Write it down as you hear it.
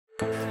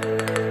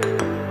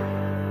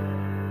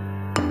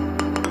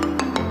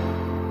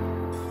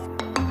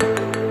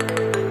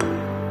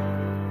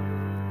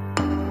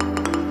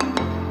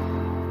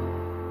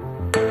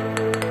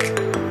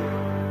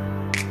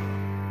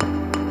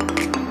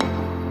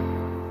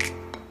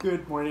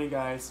Good morning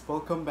guys,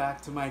 welcome back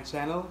to my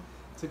channel.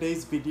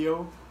 Today's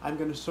video, I'm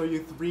going to show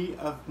you 3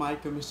 of my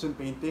commissioned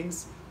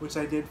paintings which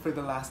I did for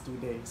the last 2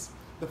 days.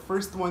 The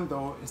first one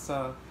though is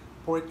a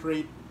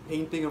portrait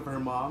painting of her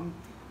mom.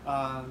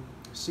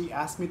 She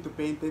asked me to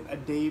paint it a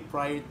day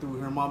prior to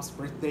her mom's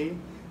birthday,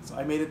 so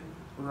I made it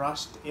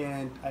rushed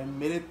and I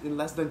made it in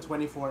less than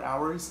 24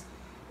 hours,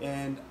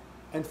 and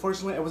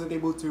unfortunately I wasn't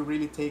able to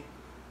really take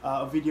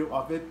a video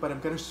of it, but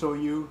I'm going to show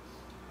you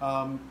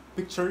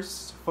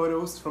pictures,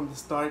 photos from the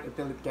start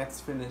until it gets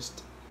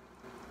finished.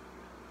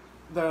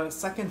 The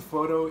second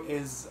photo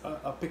is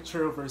a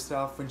picture of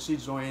herself when she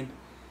joined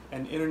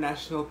an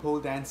international pole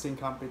dancing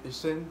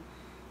competition,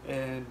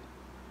 and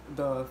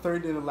the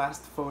third and the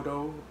last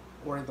photo,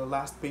 or the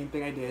last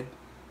painting I did,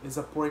 is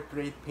a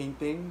portrait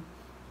painting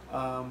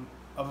of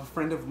a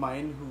friend of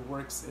mine who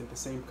works in the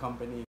same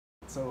company.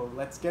 So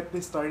let's get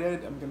this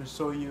started. I'm gonna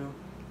show you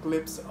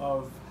clips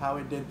of how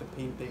I did the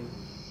painting.